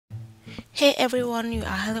Hey everyone, you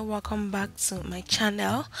are highly welcome back to my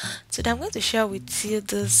channel. Today I'm going to share with you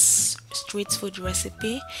this street food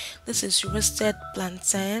recipe. This is roasted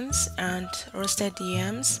plantains and roasted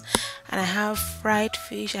yams, and I have fried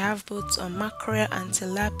fish. I have both mackerel and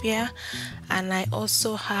tilapia, and I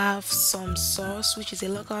also have some sauce, which is a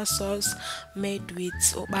local sauce made with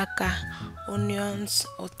Ukpaka, onions,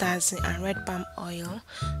 otazi and red palm oil.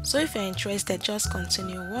 So if you're interested, just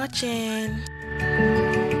continue watching.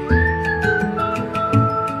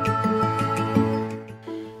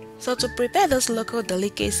 So to prepare this local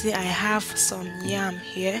delicacy, I have some yam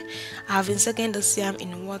here. I have been soaking this yam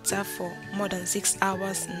in water for more than 6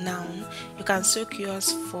 hours now. You can soak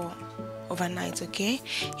yours for overnight, okay?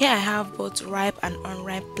 Here I have both ripe and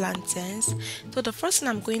unripe plantains. So the first thing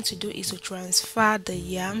I'm going to do is to transfer the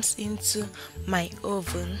yams into my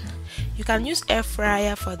oven. You can use air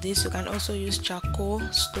fryer for this. You can also use charcoal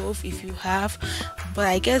stove if you have, but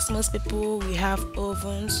I guess most people will have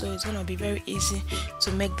oven, so it's gonna be very easy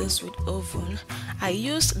to make this with oven. I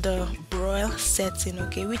used the broil setting,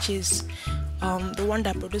 okay, which is the one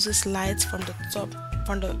that produces light from the top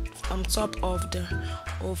top of the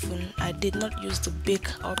oven. I did not use the bake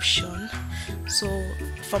option. So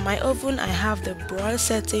for my oven, I have the broil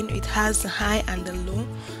setting. It has the high and the low,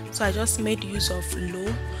 so I just made use of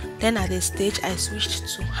low. Then at this stage I switched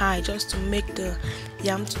to high just to make the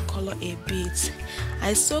yam to color a bit.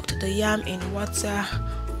 I soaked the yam in water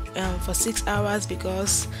for 6 hours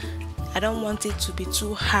because I don't want it to be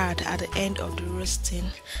too hard at the end of the roasting.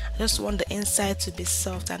 I just want the inside to be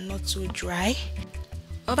soft and not too dry.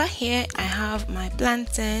 Over here I have my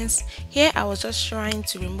plantains. Here I was just trying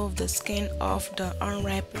to remove the skin off the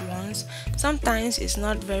unripe ones. Sometimes it's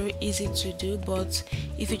not very easy to do, but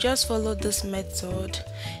if you just follow this method,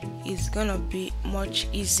 it's gonna be much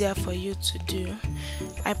easier for you to do.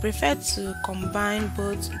 I prefer to combine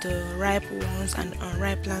both the ripe ones and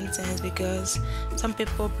unripe plantains because some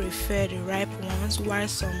people prefer the ripe ones while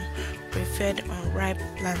some prefer the unripe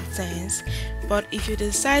plantains. But if you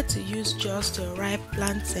decide to use just the ripe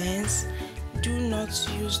plantains, do not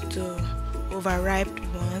use the overripe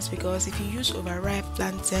ones, because if you use overripe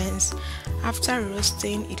plantains, after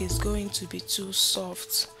roasting it is going to be too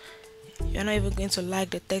soft. You're not even going to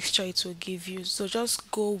like the texture it will give you. So just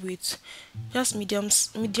go with just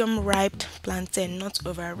medium ripe plantain, not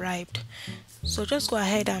overripe. So just go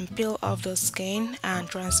ahead and peel off the skin and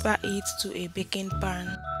transfer it to a baking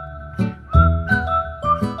pan.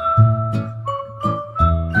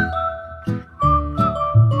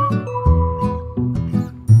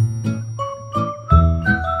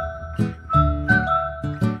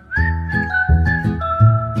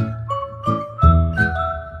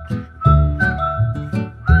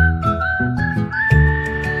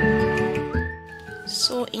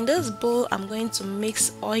 So in this bowl I'm going to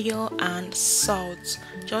mix oil and salt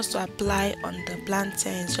just to apply on the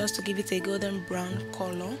plantains, just to give it a golden brown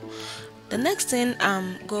color. The next thing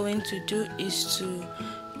I'm going to do is to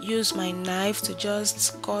use my knife to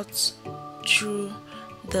just cut through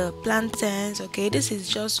the plantains. Okay, this is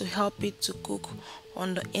just to help it to cook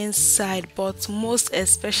on the inside, but most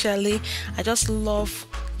especially I just love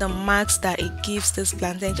the marks that it gives this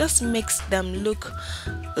plantain. It just makes them look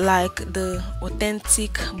like the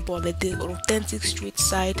authentic Bole, the authentic street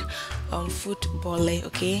side food Bole.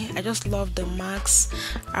 Okay, I just love the marks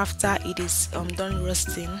after it is done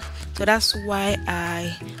roasting, so that's why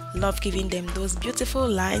I love giving them those beautiful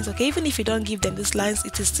lines. Okay, even if you don't give them these lines,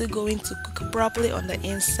 it is still going to cook properly on the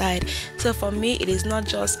inside. So for me, it is not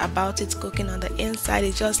just about it cooking on the inside,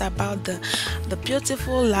 it's just about the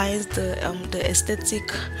beautiful lines, the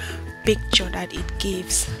aesthetic picture that it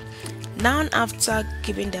gives. Now after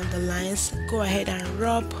giving them the lines, go ahead and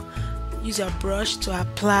use your brush to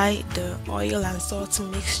apply the oil and salt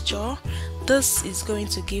mixture. This is going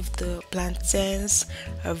to give the plantains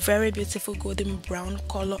a very beautiful golden brown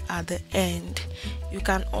color at the end. You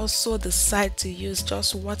can also decide to use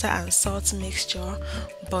just water and salt mixture,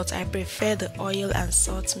 but I prefer the oil and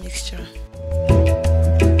salt mixture.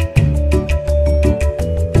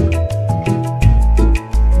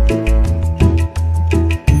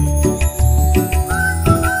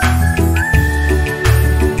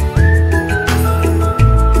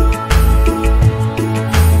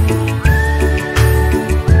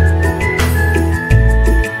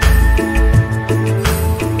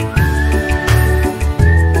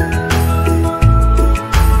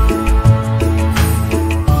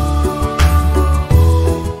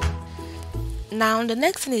 Now the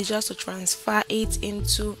next thing is just to transfer it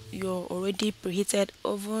into your already preheated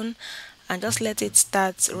oven and just let it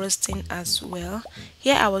start roasting as well.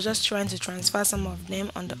 Here I was just trying to transfer some of them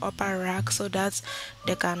on the upper rack so that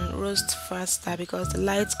they can roast faster because the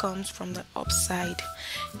light comes from the upside.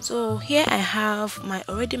 So here I have my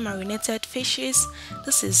already marinated fishes.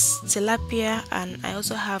 This is tilapia and I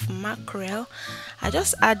also have mackerel. I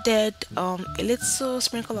just added a little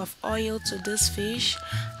sprinkle of oil to this fish.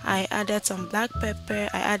 I added some black pepper.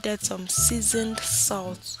 I added some seasoned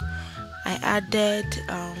salt. I added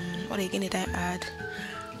what again did I add?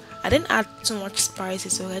 I didn't add too much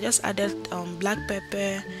spices, so I just added black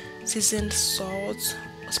pepper, seasoned salt,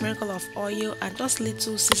 a sprinkle of oil, and just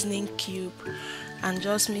little seasoning cube, and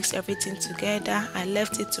just mix everything together. I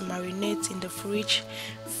left it to marinate in the fridge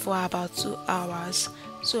for about 2 hours.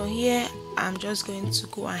 So here I'm just going to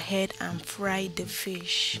go ahead and fry the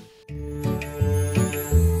fish.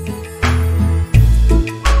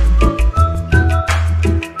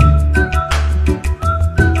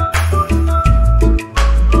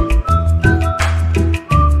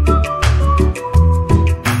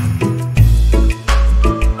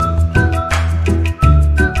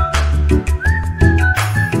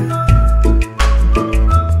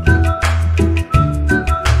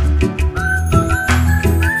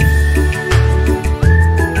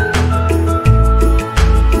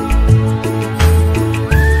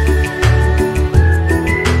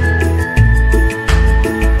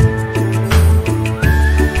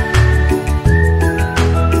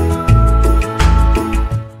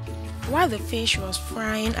 The fish was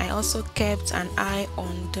frying, I also kept an eye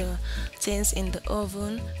on the things in the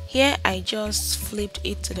oven. Here I just flipped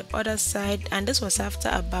it to the other side, and this was after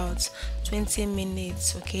about 20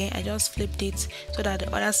 minutes. Okay, I just flipped it so that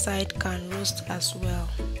the other side can roast as well.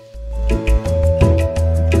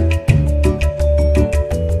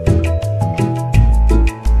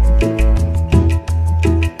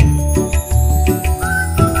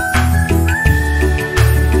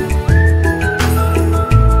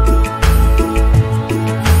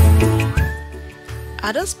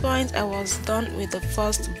 At this point, I was done with the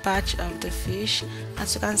first batch of the fish.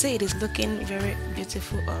 As you can see, it is looking very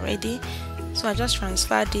beautiful already. So I just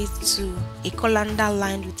transferred it to a colander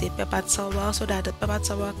lined with a paper towel so that the paper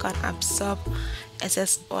towel can absorb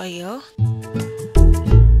excess oil.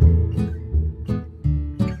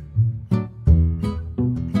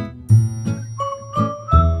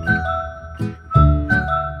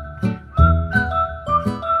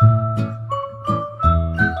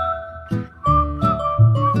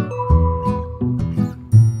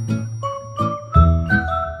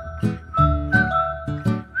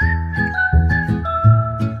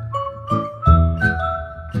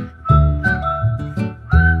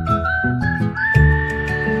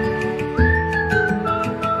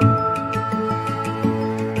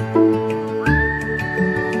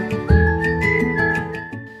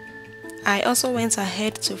 I also went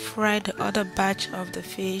ahead to fry the other batch of the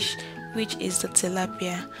fish, which is the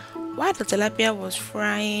tilapia. While the tilapia was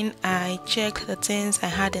frying, I checked the things I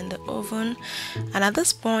had in the oven, and at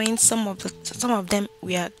this point some of them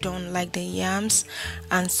were done, like the yams,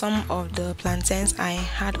 and some of the plantains I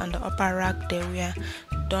had on the upper rack, they were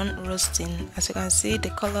done roasting. As you can see, the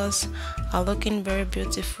colors are looking very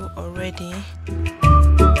beautiful already.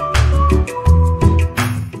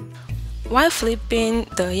 While flipping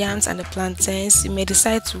the yams and the plantains, you may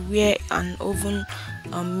decide to wear an oven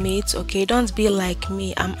mitt. Okay, don't be like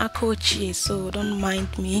me, I'm a coach, so don't mind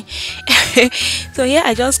me. So yeah,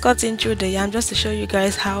 I just cut into the yam just to show you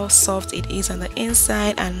guys how soft it is on the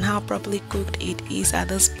inside and how properly cooked it is at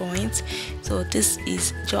this point. So this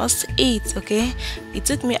is just it. Okay, it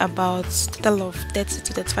took me about a total of 30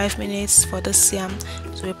 to 35 minutes for this yam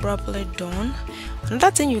to be properly done.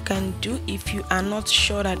 Another thing you can do if you are not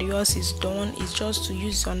sure that yours is done is just to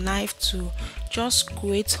use your knife to just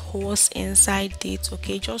create holes inside it.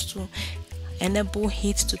 Okay, just to enable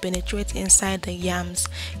heat to penetrate inside the yams.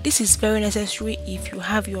 This is very necessary if you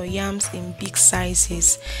have your yams in big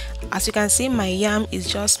sizes. As you can see, my yam is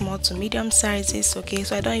just small to medium sizes. Okay,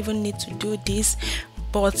 so I don't even need to do this.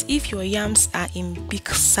 But if your yams are in big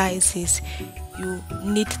sizes, you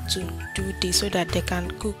need to do this so that they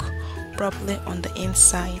can cook properly on the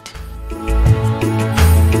inside.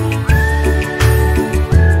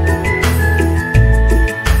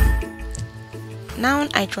 Now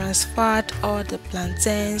I transferred all the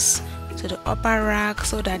plantains to the upper rack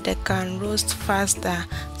so that they can roast faster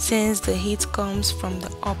since the heat comes from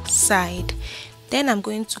the upside. Then I'm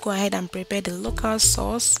going to go ahead and prepare the local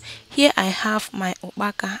sauce. Here I have my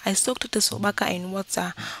Ukpaka. I soaked this Ukpaka in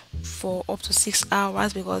water for up to 6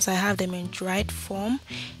 hours because I have them in dried form.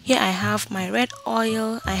 Here I have my red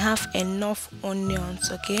oil, I have enough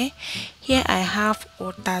onions. Okay, here I have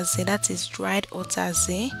otaze, that is dried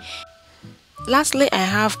otaze. Lastly, I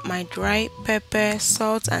have my dry pepper,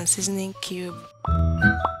 salt and seasoning cube.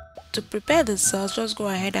 To prepare the sauce, just go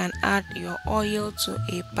ahead and add your oil to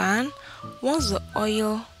a pan. Once the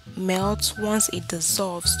oil melts, once it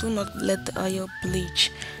dissolves, do not let the oil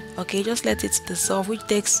bleach. Okay, just let it dissolve, which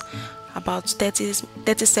takes about 30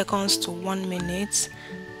 seconds to 1 minute.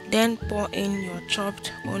 Then pour in your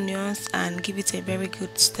chopped onions and give it a very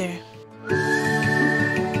good stir.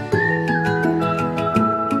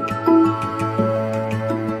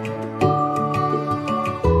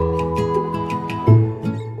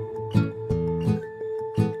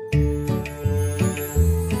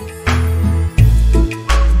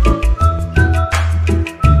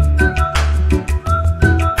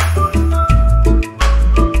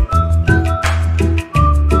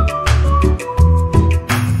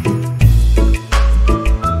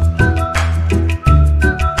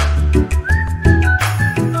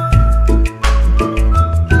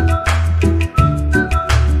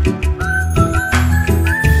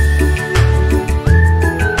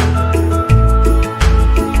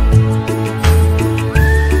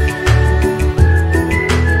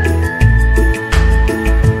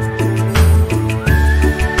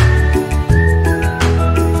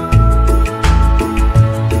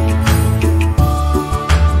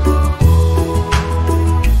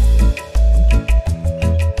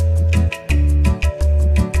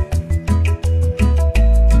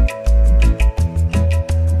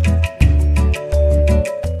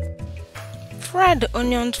 Fry the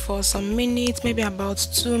onion for some minutes, maybe about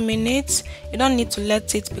 2 minutes. You don't need to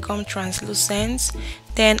let it become translucent.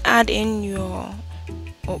 Then add in your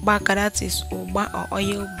Ukpaka, that is ugba or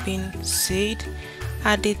oil bean seed.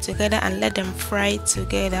 Add it together and let them fry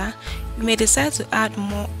together. You may decide to add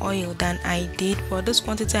more oil than I did, but this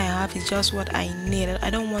quantity I have is just what I need. I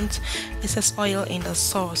don't want excess oil in the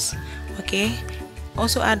sauce. Okay,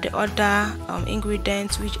 also add the other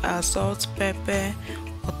ingredients, which are salt, pepper,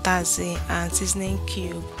 otaze and seasoning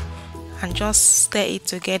cube, and just stir it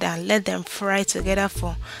together and let them fry together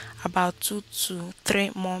for about 2 to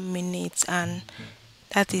 3 more minutes, and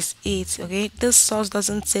that is it. Okay, this sauce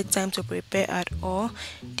doesn't take time to prepare at all.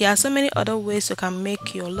 There are so many other ways you can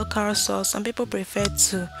make your local sauce. Some people prefer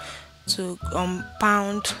to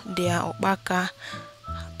pound their Ukpaka,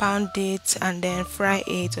 pound it and then fry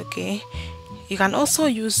it. Okay, you can also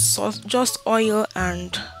use sauce, just oil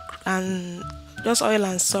and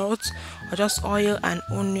salt, or just oil and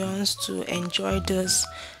onions to enjoy this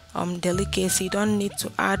delicacy. You don't need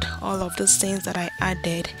to add all of those things that I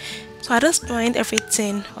added. So at this point,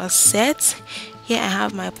 everything was set. Here I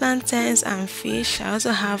have my plantains and fish. I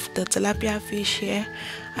also have the tilapia fish here.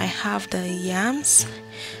 I have the yams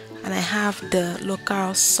and I have the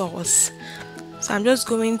local sauce. So I'm just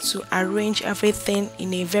going to arrange everything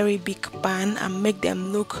in a very big pan and make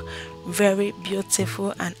them look very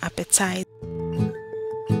beautiful and appetizing.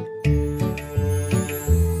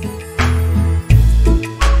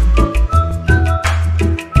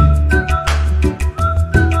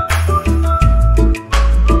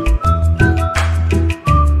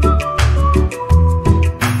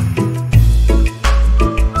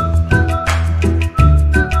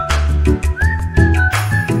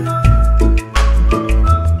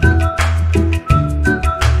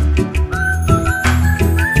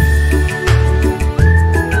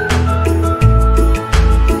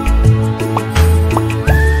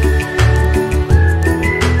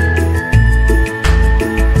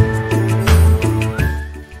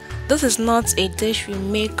 This is not a dish we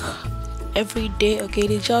make every day. Okay,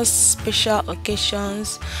 it's just special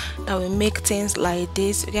occasions that we make things like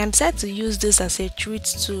this. You can decide to use this as a treat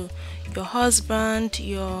to your husband,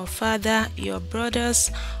 your father, your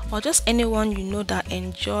brothers, or just anyone you know that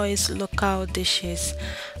enjoys local dishes.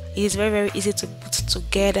 It's very easy to put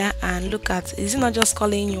together. And look at, is it not just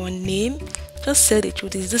calling your name? Just say the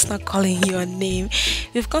truth, is this not calling your name?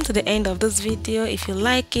 We've come to the end of this video. If you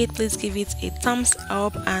like it, please give it a thumbs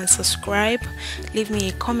up and subscribe. Leave me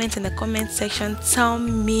a comment in the comment section. Tell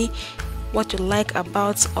me what you like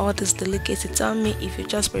about all this delicacy. Tell me if you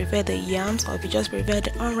just prefer the yams, or if you just prefer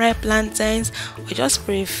the unripe plantains, or just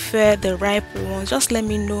prefer the ripe ones. Just let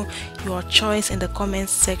me know your choice in the comment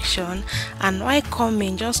section. And while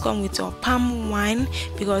coming, just come with your palm wine,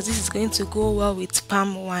 because this is going to go well with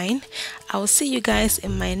palm wine. I will see you guys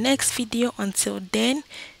in my next video. Until then,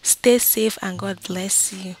 stay safe and God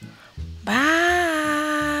bless you. Bye.